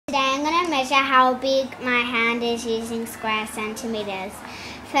measure how big my hand is using square centimetres.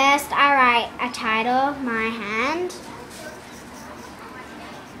 First, I write a title of my hand.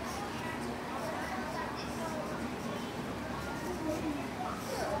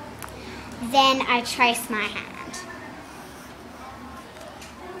 Then I trace my hand.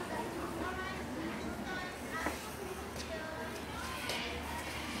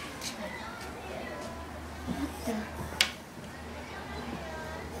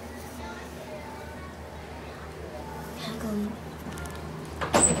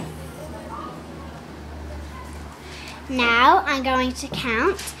 Now I'm going to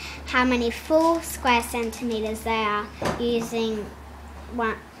count how many full square centimetres there are using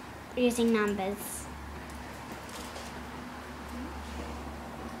numbers.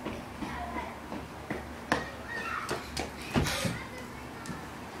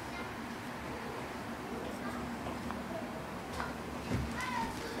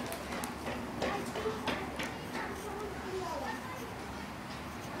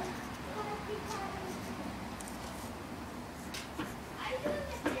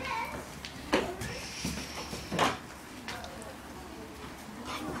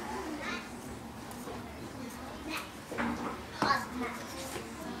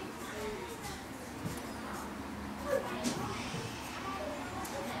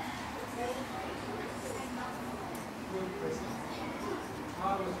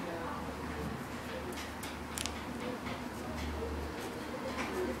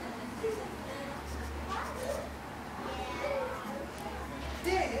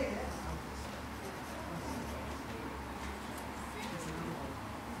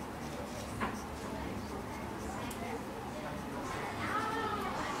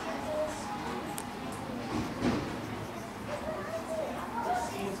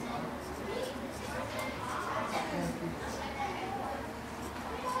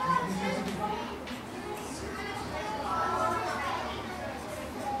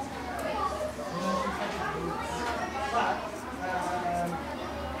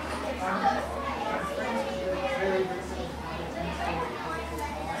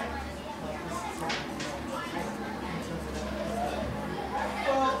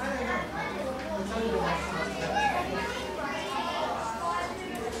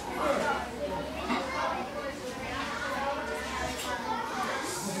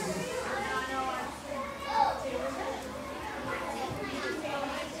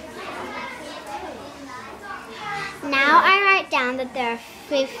 Now I write down that there are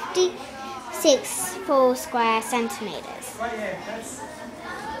 56 full square centimetres.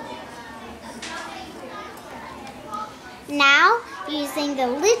 Now, using the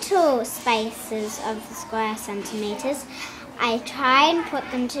little spaces of the square centimetres, I try and put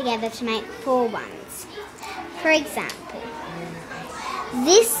them together to make full ones. For example,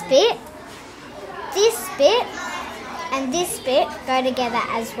 this bit, and this bit go together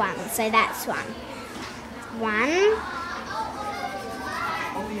as one, so that's one. 1,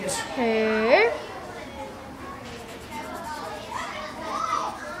 2,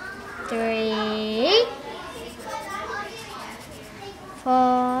 3,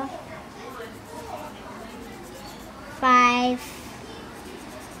 4, 5,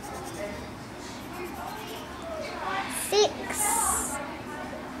 6,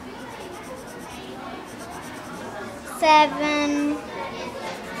 7,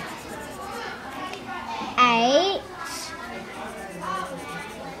 8,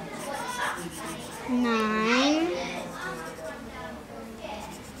 9,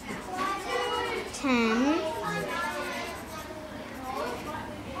 10,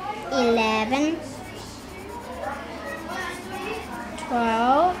 11,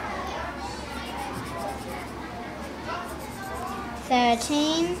 12,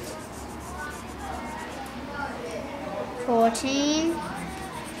 13, 14,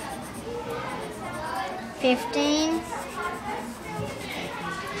 15,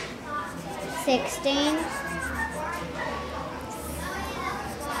 16,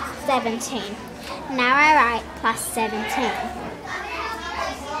 17. Now I write plus 17.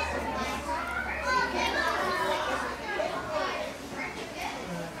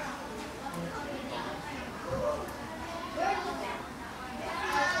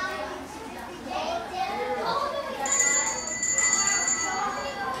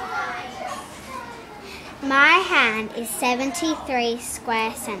 My hand is 73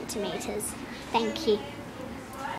 square centimetres. Thank you.